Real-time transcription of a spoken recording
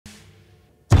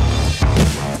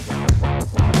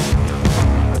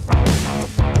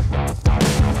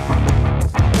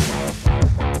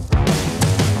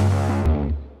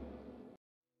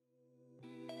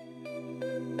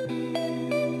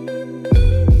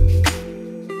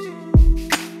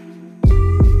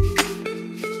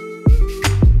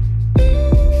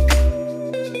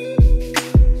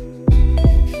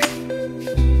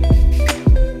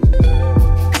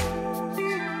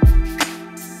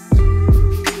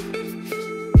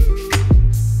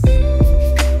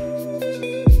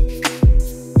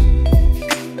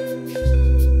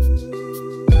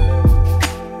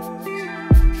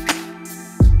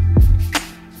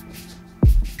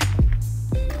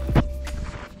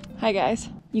Hi guys.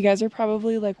 You guys are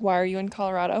probably like, why are you in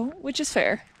Colorado? Which is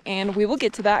fair. And we will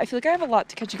get to that. I feel like I have a lot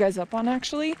to catch you guys up on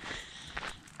actually.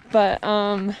 But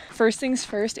first things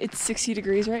first, it's 60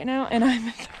 degrees right now and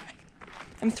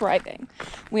I'm thriving.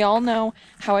 We all know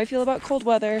how I feel about cold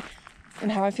weather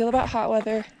and how I feel about hot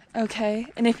weather. Okay.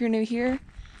 And if you're new here,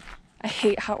 I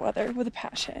hate hot weather with a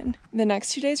passion. The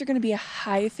next 2 days are going to be a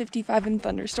high of 55 and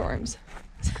thunderstorms.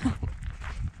 So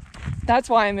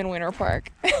that's why I'm in Winter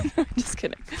Park. Just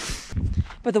kidding.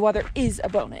 But the weather is a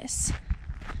bonus.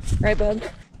 Right,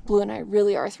 bud? Blue and I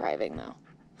really are thriving though.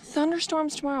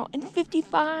 Thunderstorms tomorrow and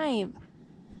 55.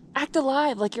 Act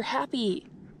alive like you're happy.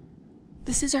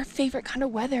 This is our favorite kind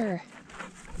of weather.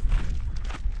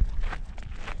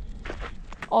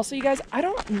 Also, you guys, I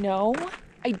don't know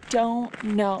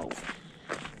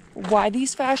why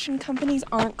these fashion companies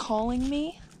aren't calling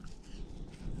me.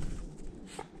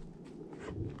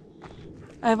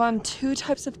 I have on 2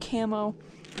 types of camo,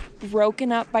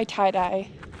 broken up by tie-dye.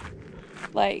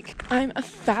 Like, I'm a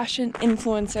fashion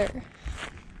influencer.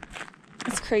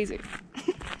 It's crazy.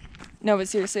 No, but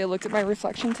seriously, I looked at my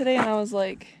reflection today and I was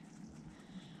like,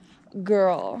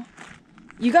 girl,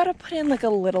 you gotta put in like a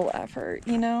little effort,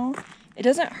 you know? It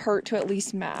doesn't hurt to at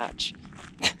least match.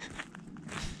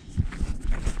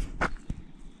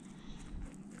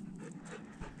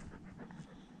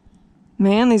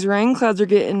 Man, these rain clouds are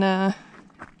getting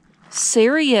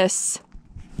serious.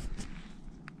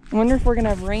 I wonder if we're gonna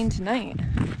have rain tonight.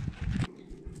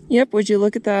 Yep, would you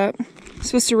look at that? It's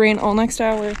supposed to rain all next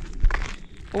hour.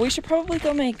 Well, we should probably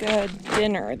go make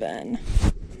dinner then,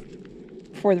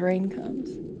 before the rain comes.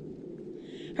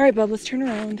 All right, bub, let's turn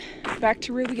around. Back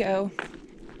to where we go.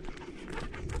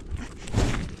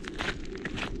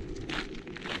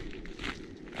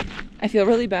 I feel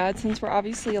really bad since we're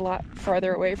obviously a lot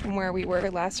farther away from where we were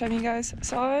last time you guys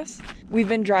saw us. We've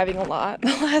been driving a lot the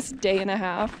last day and a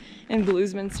half, and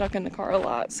Blue's been stuck in the car a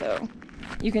lot, so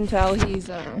you can tell he's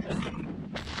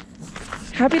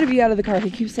happy to be out of the car.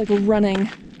 He keeps like running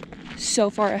so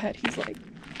far ahead. He's like,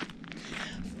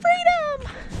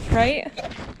 freedom! Right?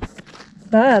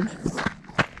 Bub.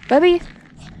 Bubby,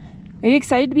 are you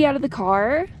excited to be out of the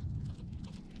car?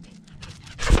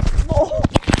 Oh.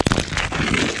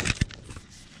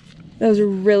 That was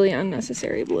really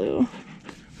unnecessary, Blue.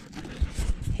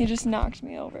 He just knocked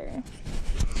me over.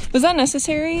 Was that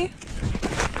necessary?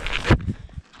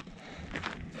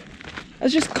 I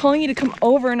was just calling you to come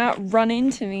over and not run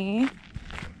into me.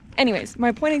 Anyways,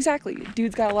 my point exactly.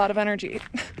 Dude's got a lot of energy.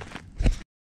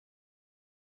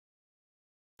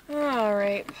 All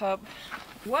right, pup.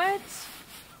 What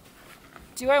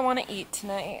do I want to eat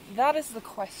tonight? That is the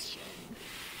question.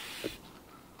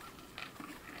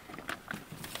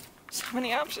 So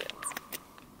many options.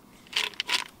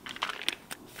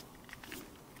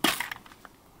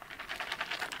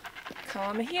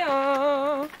 Come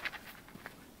here.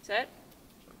 Sit.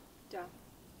 Down.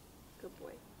 Good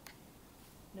boy.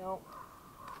 No.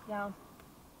 Down.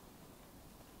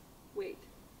 Wait.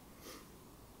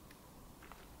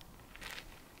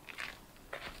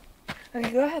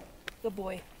 Okay, go ahead. Good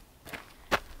boy.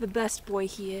 The best boy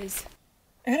he is.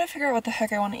 I gotta figure out what the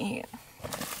heck I want to eat.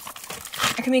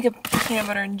 I can make a peanut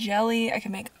butter and jelly. I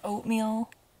can make oatmeal.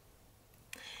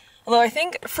 Although I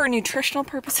think for nutritional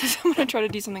purposes, I'm gonna try to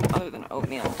do something other than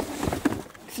oatmeal.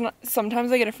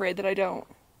 Sometimes I get afraid that I don't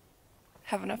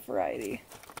have enough variety.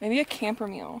 Maybe a camper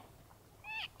meal.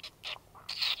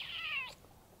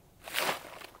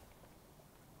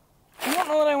 I don't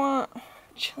know what I want.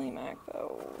 Chili mac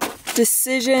though.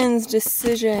 Decisions.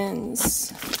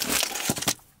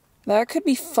 That could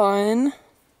be fun.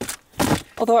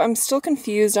 Although I'm still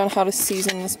confused on how to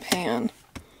season this pan.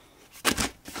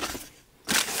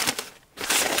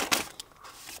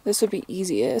 This would be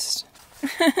easiest.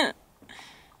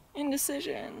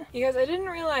 Indecision. You guys, I didn't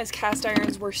realize cast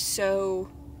irons were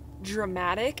so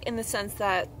dramatic in the sense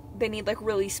that they need like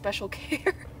really special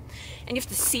care. And you have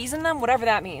to season them, whatever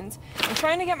that means. I'm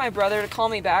trying to get my brother to call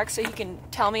me back so he can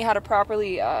tell me how to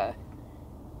properly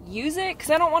use it,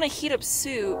 because I don't want to heat up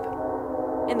soup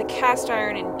in the cast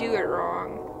iron and do it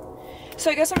wrong. So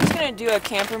I guess I'm just going to do a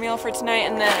camper meal for tonight,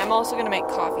 and then I'm also going to make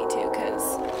coffee too,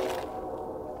 because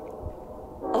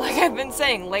like I've been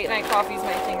saying, late night coffee is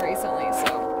my thing recently,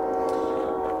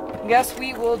 so I guess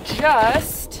we will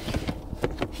just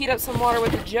heat up some water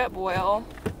with a jet boil.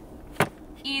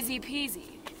 Easy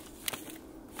peasy.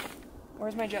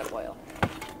 Where's my jet boil?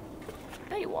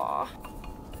 There you are.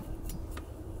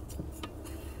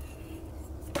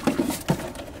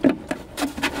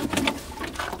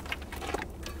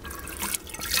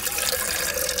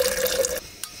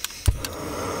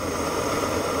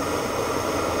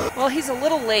 Well, he's a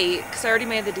little late because I already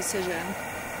made the decision.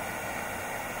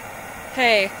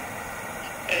 Hey.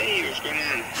 Hey, what's going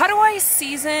on? How do I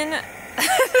season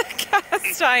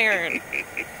cast iron?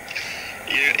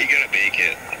 You gotta bake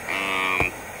it.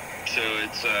 So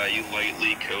it's, you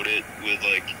lightly coat it with,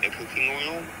 like, a cooking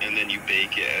oil, and then you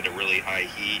bake it at a really high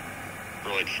heat for,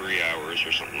 like, 3 hours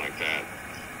or something like that.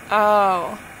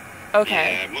 Oh.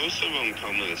 Okay. Yeah, most of them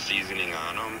come with a seasoning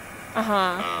on them.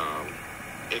 Uh-huh.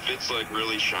 If it's, like,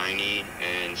 really shiny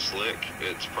and slick,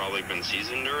 it's probably been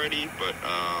seasoned already, but,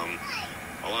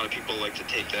 a lot of people like to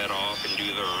take that off and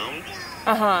do their own.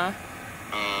 Uh-huh.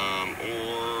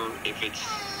 Or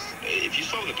if you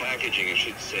saw the packaging, it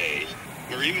should say,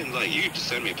 or even, like, you could just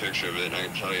send me a picture of it and I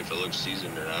can tell you if it looks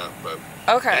seasoned or not, but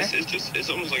Okay. it's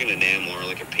almost like an enamel or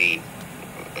like a paint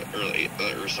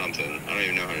or something. I don't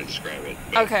even know how to describe it.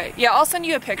 Okay. Yeah, I'll send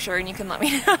you a picture and you can let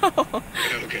me know.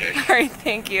 Okay. All right,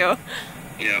 thank you.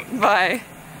 Yeah. Bye.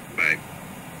 Bye.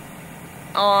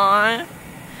 Aw,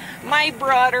 my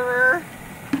brother.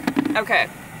 Okay.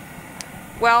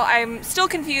 Well, I'm still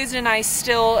confused and I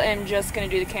still am just gonna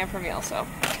do the camper meal, so.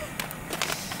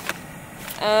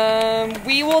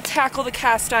 We will tackle the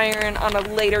cast iron on a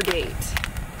later date.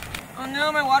 Oh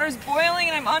no, my water's boiling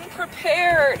and I'm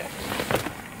unprepared.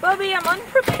 Bubby, I'm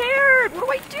unprepared. What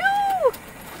do I do?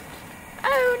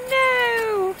 Oh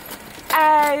no.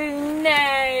 Oh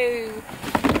no.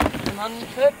 I'm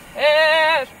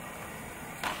unprepared.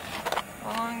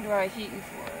 How long do I heat you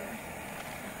for?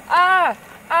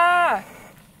 Ah!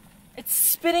 It's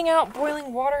spitting out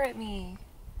boiling water at me.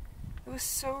 It was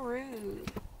so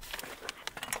rude.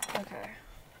 Okay.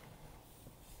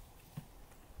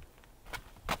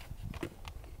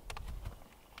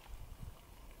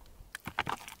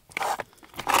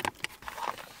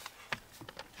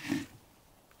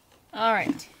 All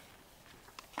right.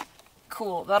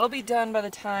 Cool. That'll be done by the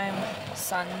time the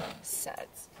sun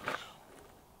sets.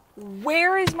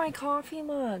 Where is my coffee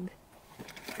mug?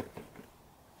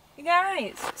 You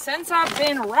guys, since I've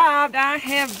been robbed, I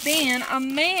have been a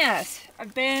mess.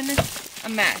 I've been a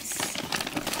mess.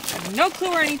 I have no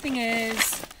clue where anything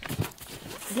is.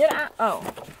 Did I? Oh.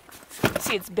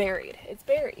 See, it's buried. It's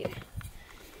buried.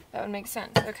 That would make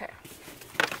sense. Okay.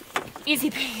 Easy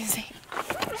peasy.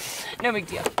 No big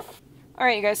deal.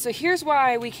 Alright, you guys, so here's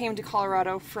why we came to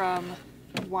Colorado from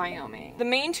Wyoming. The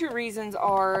main two reasons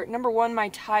are, number one, my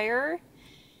tire,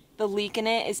 the leak in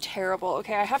it is terrible.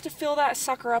 Okay, I have to fill that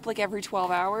sucker up like every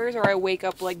 12 hours or I wake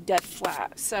up like dead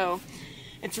flat. So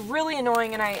it's really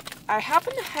annoying, and I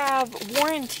happen to have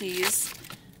warranties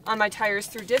on my tires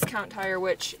through Discount Tire,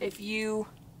 which if you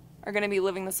are going to be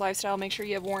living this lifestyle, make sure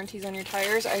you have warranties on your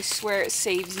tires. I swear it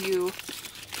saves you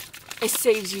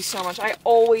so much. I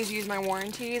always use my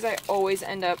warranties. I always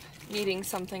end up needing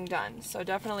something done, so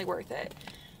definitely worth it.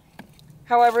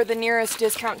 However, the nearest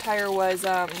Discount Tire was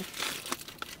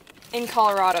in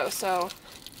Colorado, so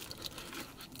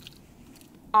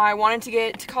I wanted to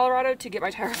get to Colorado to get my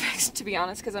tire fixed, to be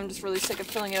honest, because I'm just really sick of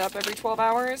filling it up every 12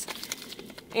 hours,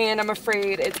 and I'm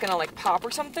afraid it's gonna like pop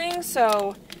or something,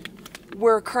 so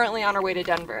we're currently on our way to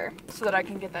Denver so that I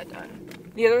can get that done.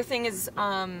 The other thing is,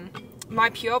 my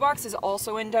P.O. box is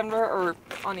also in Denver, or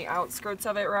on the outskirts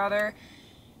of it, rather.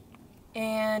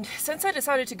 And since I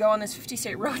decided to go on this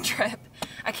 50-state road trip,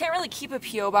 I can't really keep a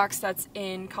P.O. box that's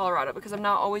in Colorado because I'm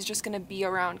not always just going to be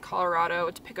around Colorado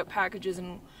to pick up packages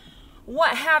and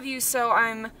what have you. So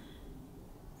I'm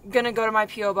going to go to my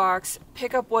P.O. box,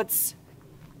 pick up what's...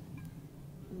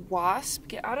 Wasp,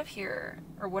 get out of here.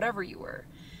 Or whatever you were.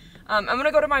 I'm going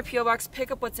to go to my P.O. box,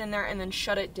 pick up what's in there, and then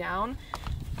shut it down.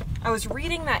 I was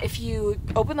reading that if you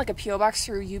open like a P.O. box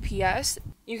through UPS,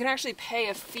 you can actually pay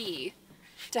a fee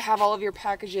to have all of your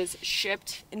packages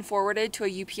shipped and forwarded to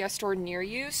a UPS store near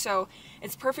you. So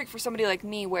it's perfect for somebody like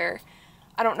me where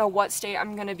I don't know what state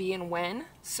I'm going to be in when.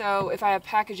 So if I have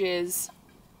packages,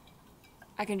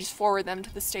 I can just forward them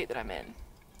to the state that I'm in.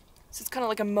 So it's kind of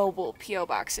like a mobile P.O.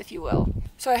 box, if you will.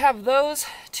 So I have those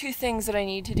two things that I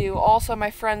need to do. Also,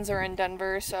 my friends are in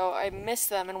Denver, so I miss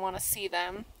them and want to see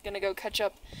them. Gonna go catch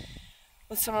up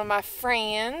with some of my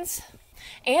friends.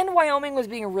 And Wyoming was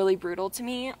being really brutal to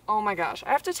me. Oh my gosh.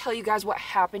 I have to tell you guys what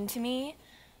happened to me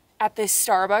at this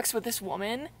Starbucks with this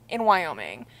woman in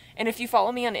Wyoming. And if you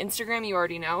follow me on Instagram, you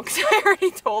already know, because I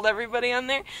already told everybody on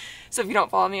there. So if you don't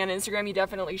follow me on Instagram, you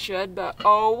definitely should. But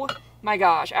oh my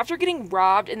gosh. After getting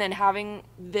robbed and then having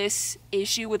this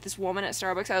issue with this woman at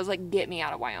Starbucks, I was like, get me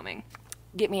out of Wyoming.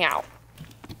 Get me out.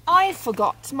 I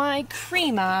forgot my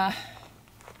creamer.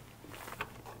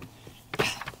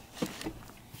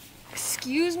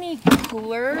 Excuse me,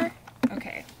 cooler.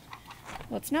 Okay.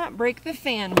 Let's not break the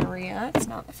fan, Maria. It's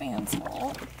not the fan's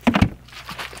fault.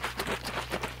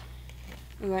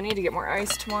 Ooh, I need to get more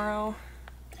ice tomorrow.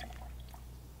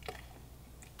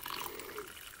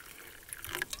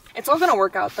 It's all gonna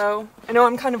work out though. I know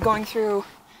I'm kind of going through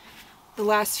the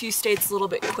last few states a little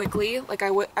bit quickly. Like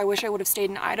I wish I would have stayed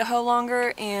in Idaho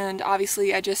longer, and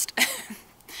obviously I just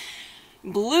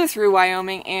blew through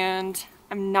Wyoming, and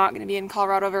I'm not gonna be in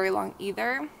Colorado very long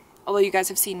either. Although you guys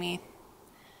have seen me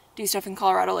do stuff in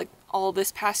Colorado like all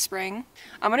this past spring.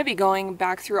 I'm gonna be going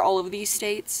back through all of these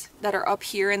states that are up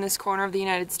here in this corner of the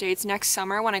United States next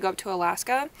summer when I go up to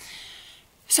Alaska.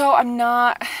 So I'm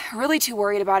not really too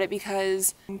worried about it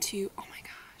because oh my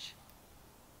gosh.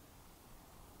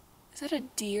 Is that a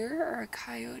deer or a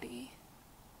coyote?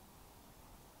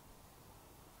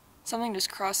 Something just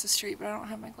crossed the street, but I don't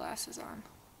have my glasses on.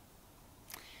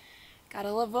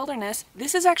 Gotta love wilderness.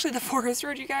 This is actually the forest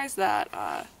road, you guys,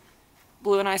 that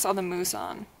Blue and I saw the moose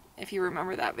on, if you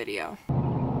remember that video.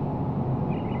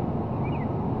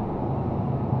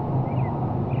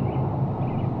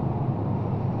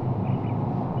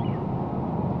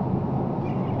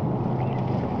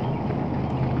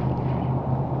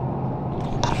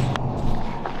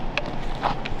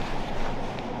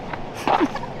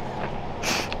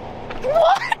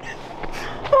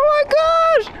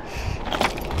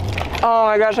 Oh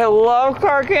my gosh, I love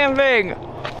car camping.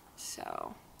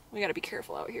 So, we gotta be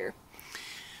careful out here.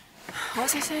 What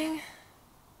was I saying?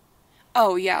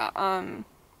 Oh yeah,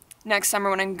 next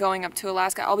summer when I'm going up to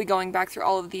Alaska, I'll be going back through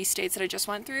all of these states that I just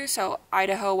went through. So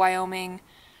Idaho, Wyoming,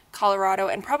 Colorado,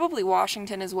 and probably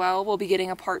Washington as well. We'll be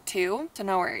getting a part 2, so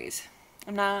no worries.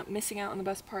 I'm not missing out on the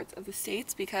best parts of the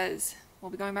states because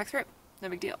we'll be going back through it. No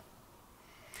big deal.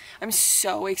 I'm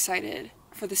so excited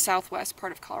for the southwest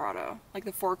part of Colorado, like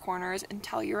the Four Corners and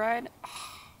Telluride.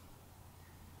 Oh,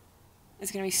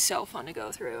 it's gonna be so fun to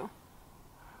go through.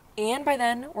 And by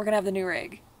then, we're gonna have the new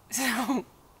rig. So,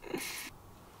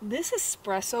 this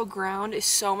espresso ground is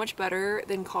so much better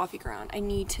than coffee ground. I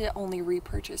need to only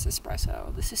repurchase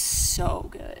espresso. This is so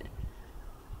good.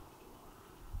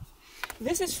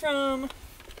 This is from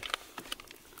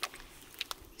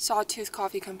Sawtooth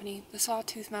Coffee Company, the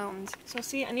Sawtooth Mountains. So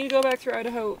see, I need to go back through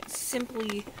Idaho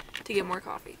simply to get more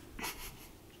coffee.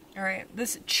 Alright,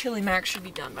 this chili mac should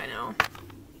be done by now.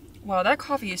 Wow, that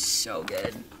coffee is so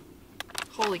good.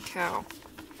 Holy cow.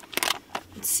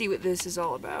 Let's see what this is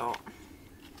all about.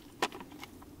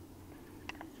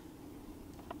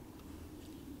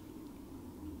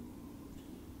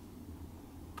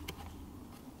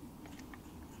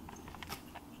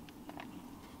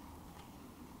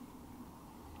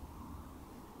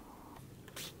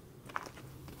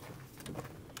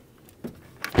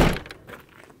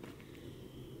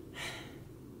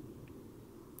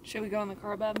 Should we go in the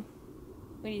car, bub?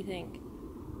 What do you think?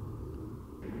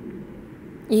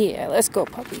 Yeah, let's go,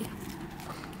 puppy.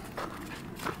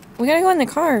 We gotta go in the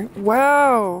car.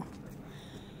 Wow.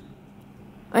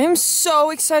 I am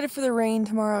so excited for the rain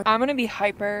tomorrow. I'm gonna be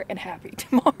hyper and happy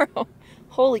tomorrow.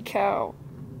 Holy cow.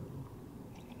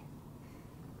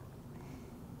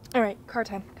 Alright, car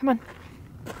time. Come on.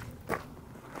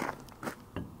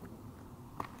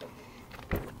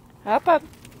 Up, up.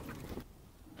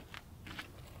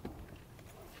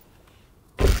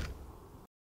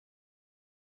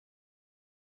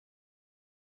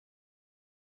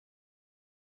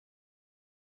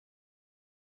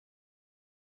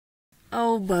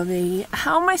 Oh, Bubby,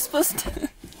 how am I supposed to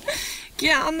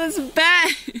get on this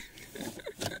bed?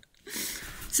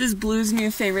 This is Blue's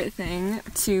new favorite thing,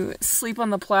 to sleep on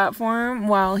the platform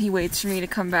while he waits for me to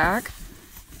come back.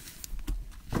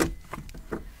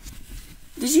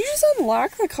 Did you just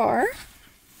unlock the car?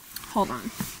 Hold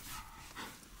on.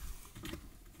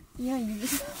 Yeah,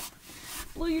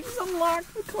 Blue, you just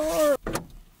unlocked the car.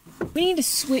 We need to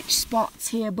switch spots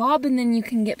here, Bob, and then you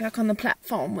can get back on the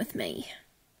platform with me.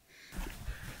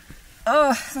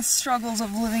 Ugh, the struggles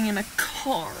of living in a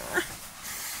car. I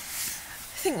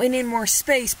think we need more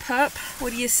space, pup.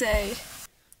 What do you say?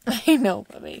 I know,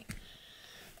 Bubby.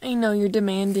 I know you're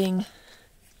demanding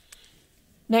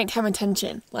nighttime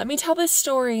attention. Let me tell this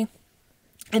story,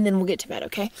 and then we'll get to bed,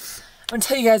 okay? I'm gonna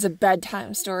tell you guys a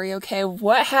bedtime story, okay?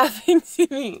 What happened to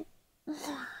me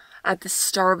at the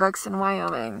Starbucks in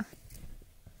Wyoming.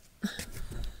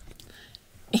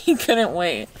 He couldn't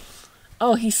wait.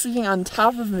 Oh, he's sleeping on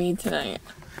top of me tonight.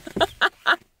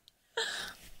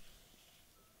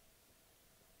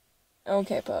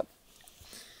 Okay, pup.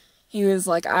 He was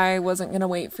like, I wasn't gonna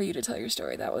wait for you to tell your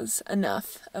story. That was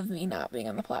enough of me not being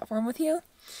on the platform with you.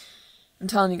 I'm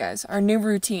telling you guys, our new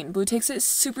routine. Blue takes it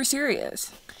super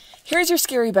serious. Here's your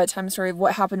scary bedtime story of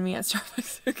what happened to me at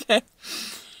Starbucks, okay?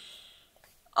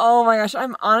 Oh my gosh,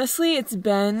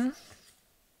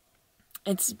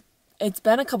 it's it's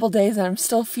been a couple days and I'm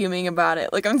still fuming about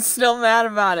it. Like, I'm still mad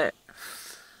about it.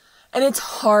 And it's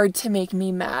hard to make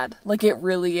me mad. Like, it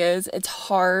really is. It's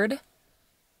hard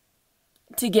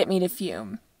to get me to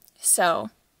fume. So,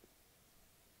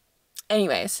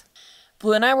 anyways,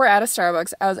 Blue and I were at a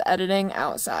Starbucks. I was editing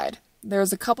outside. There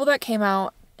was a couple that came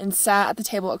out and sat at the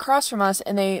table across from us,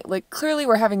 and they, like, clearly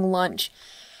were having lunch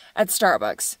at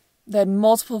Starbucks. They had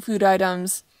multiple food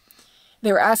items.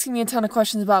 They were asking me a ton of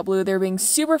questions about Blue. They were being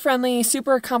super friendly,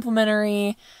 super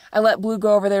complimentary. I let Blue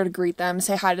go over there to greet them,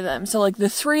 say hi to them. So, like, the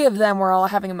three of them were all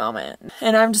having a moment.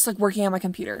 And I'm just, like, working on my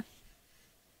computer.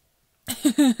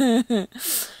 And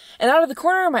out of the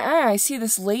corner of my eye, I see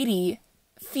this lady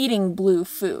feeding Blue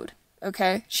food,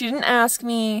 okay? She didn't ask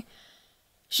me.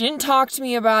 She didn't talk to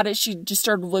me about it. She just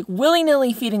started, like,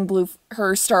 willy-nilly feeding Blue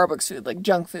her Starbucks food, like,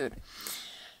 junk food.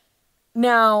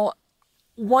 Now,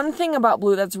 one thing about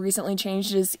Blue that's recently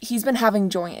changed is he's been having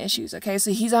joint issues, okay?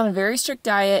 So he's on a very strict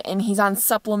diet, and he's on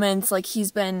supplements. Like,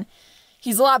 he's a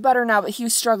lot better now, but he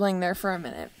was struggling there for a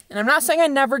minute. And I'm not saying I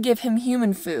never give him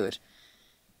human food,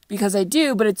 because I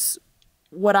do, but it's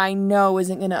what I know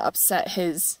isn't going to upset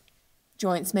his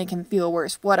joints, make him feel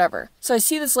worse, whatever. So I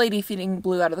see this lady feeding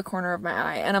Blue out of the corner of my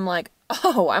eye, and I'm like,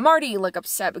 oh, I'm already, like,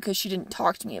 upset because she didn't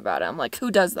talk to me about it. I'm like,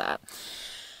 who does that?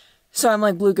 So I'm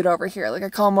like, Blue, get over here. Like, I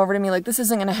call him over to me, like, this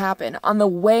isn't going to happen. On the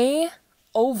way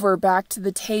over back to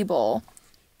the table,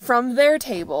 from their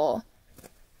table,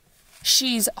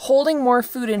 she's holding more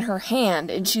food in her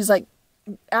hand, and she's, like,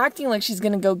 acting like she's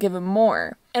going to go give him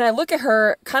more. And I look at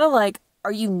her kind of like,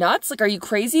 are you nuts? Like, are you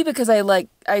crazy? Because I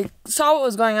saw what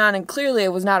was going on, and clearly I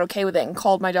was not okay with it, and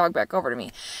called my dog back over to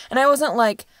me. And I wasn't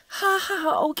like, ha ha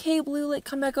ha, okay, Blue, like,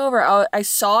 come back over. I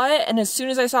saw it, and as soon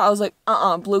as I saw it, I was like,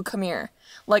 Blue, come here.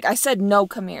 Like, I said, no,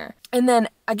 come here. And then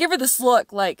I give her this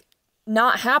look, like,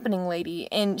 not happening,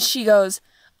 lady. And she goes,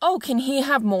 oh, can he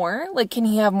have more? Like, can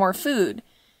he have more food?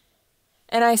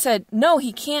 And I said, no,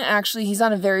 he can't actually. He's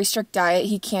on a very strict diet.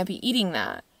 He can't be eating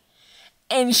that.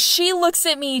 And she looks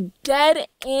at me dead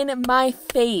in my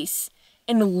face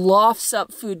and lofts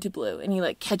up food to Blue. And he,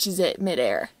 like, catches it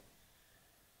midair.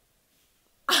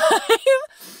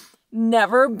 I've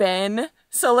never been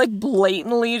so, like,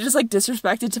 blatantly just, like,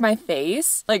 disrespected to my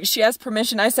face. Like, she asked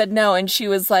permission. I said no. And she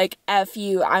was like, F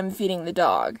you, I'm feeding the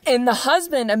dog. And the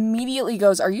husband immediately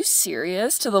goes, are you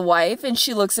serious? To the wife. And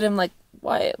she looks at him like,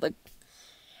 what? Like,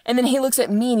 and then he looks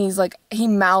at me and he's like, he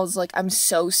mouths like, I'm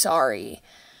so sorry.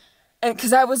 And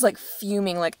because I was, like,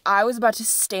 fuming, like, I was about to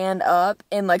stand up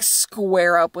and, like,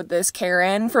 square up with this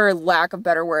Karen, for lack of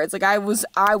better words. Like, I was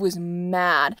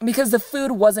mad because the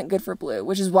food wasn't good for Blue,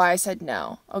 which is why I said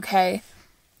no, okay?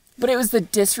 But it was the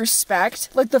disrespect.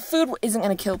 Like, the food isn't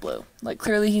going to kill Blue. Like,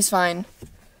 clearly he's fine.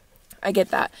 I get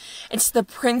that. It's the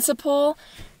principle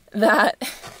that...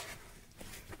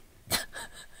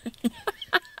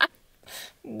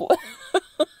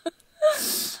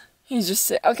 He's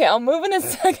just... Okay, I'll move in a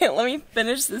second. Let me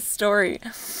finish this story.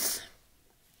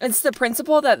 It's the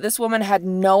principle that this woman had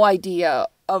no idea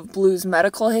of Blue's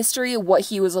medical history, what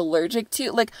he was allergic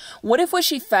to. Like, what if what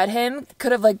she fed him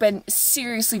could have, like, been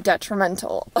seriously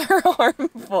detrimental or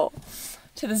harmful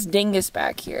to this dingus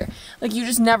back here? Like, you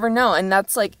just never know. And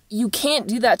that's, like, you can't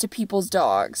do that to people's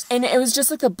dogs. And it was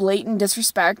just, like, the blatant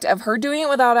disrespect of her doing it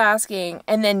without asking,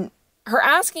 and then her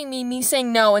asking me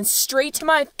saying no, and straight to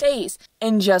my face,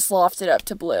 and just lofted up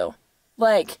to Blue.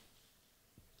 Like,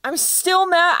 I'm still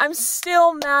mad. I'm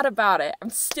still mad about it. I'm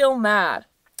still mad.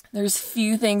 There's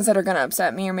few things that are gonna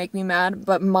upset me or make me mad,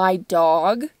 but my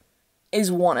dog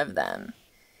is one of them.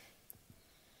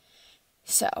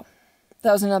 So,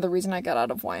 that was another reason I got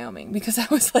out of Wyoming, because I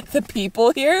was like, the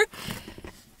people here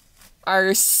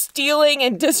are stealing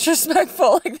and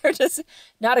disrespectful. Like, they're just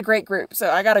not a great group,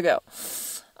 so I gotta go.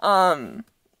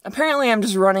 Apparently I'm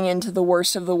just running into the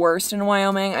worst of the worst in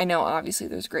Wyoming. I know, obviously,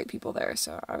 there's great people there,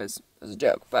 so it was a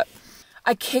joke, but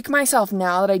I kick myself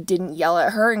now that I didn't yell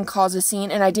at her and cause a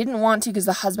scene, and I didn't want to because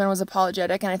the husband was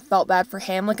apologetic, and I felt bad for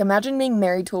him. Like, imagine being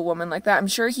married to a woman like that. I'm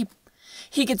sure he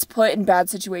gets put in bad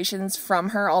situations from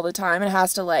her all the time and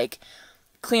has to, like,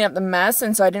 clean up the mess,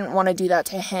 and so I didn't want to do that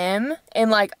to him. And,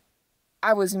 like,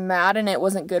 I was mad, and it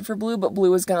wasn't good for Blue, but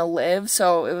Blue was gonna live,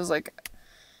 so it was like,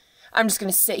 I'm just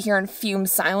going to sit here and fume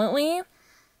silently.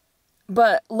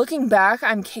 But looking back,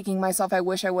 I'm kicking myself. I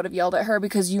wish I would have yelled at her,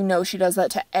 because you know she does that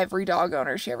to every dog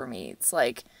owner she ever meets.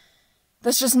 Like,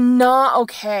 that's just not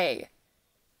okay.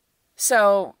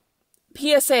 So,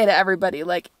 PSA to everybody,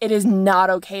 like, it is not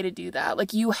okay to do that.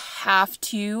 Like, you have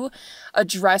to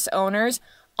address owners,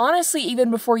 honestly, even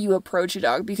before you approach a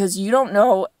dog, because you don't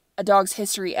know a dog's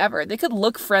history ever. They could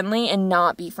look friendly and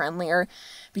not be friendly, or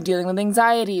be dealing with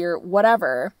anxiety or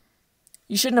whatever.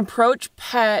 You shouldn't approach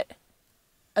pet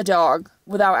a dog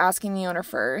without asking the owner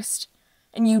first.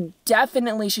 And you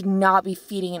definitely should not be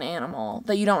feeding an animal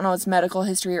that you don't know its medical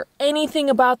history or anything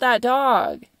about that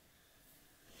dog.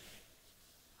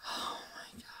 Oh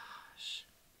my gosh.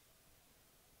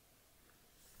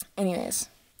 Anyways,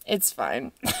 it's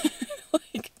fine.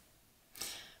 Like,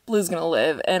 Blue's gonna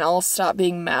live, and I'll stop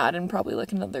being mad in probably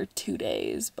like another 2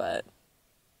 days, but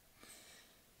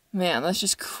man, that's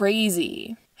just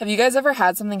crazy. Have you guys ever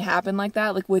had something happen like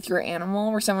that, like with your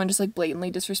animal, where someone just like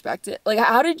blatantly disrespected it? Like,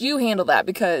 how did you handle that?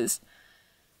 Because,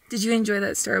 did you enjoy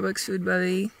that Starbucks food,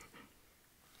 buddy?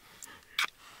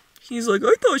 He's like,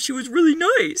 I thought she was really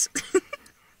nice.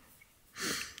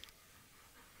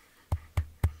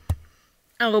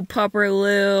 Oh, Pupper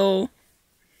Lou.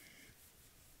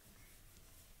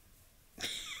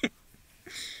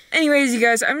 Anyways, you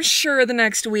guys, I'm sure the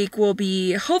next week will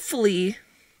be, hopefully,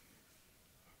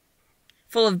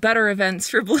 full of better events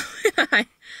for Blue and I.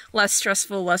 Less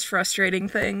stressful, less frustrating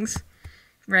things.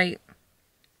 Right?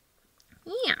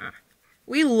 Yeah.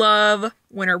 We love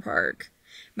Winter Park.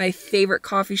 My favorite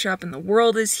coffee shop in the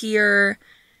world is here.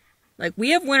 Like, we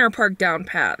have Winter Park down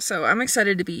pat, so I'm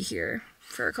excited to be here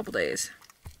for a couple days.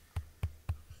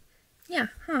 Yeah,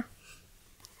 huh.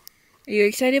 Are you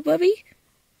excited, Bubby?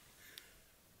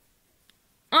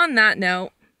 On that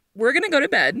note, we're gonna go to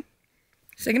bed.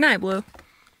 Say goodnight, Blue.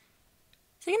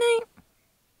 Say goodnight.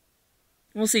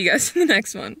 We'll see you guys in the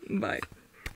next one. Bye.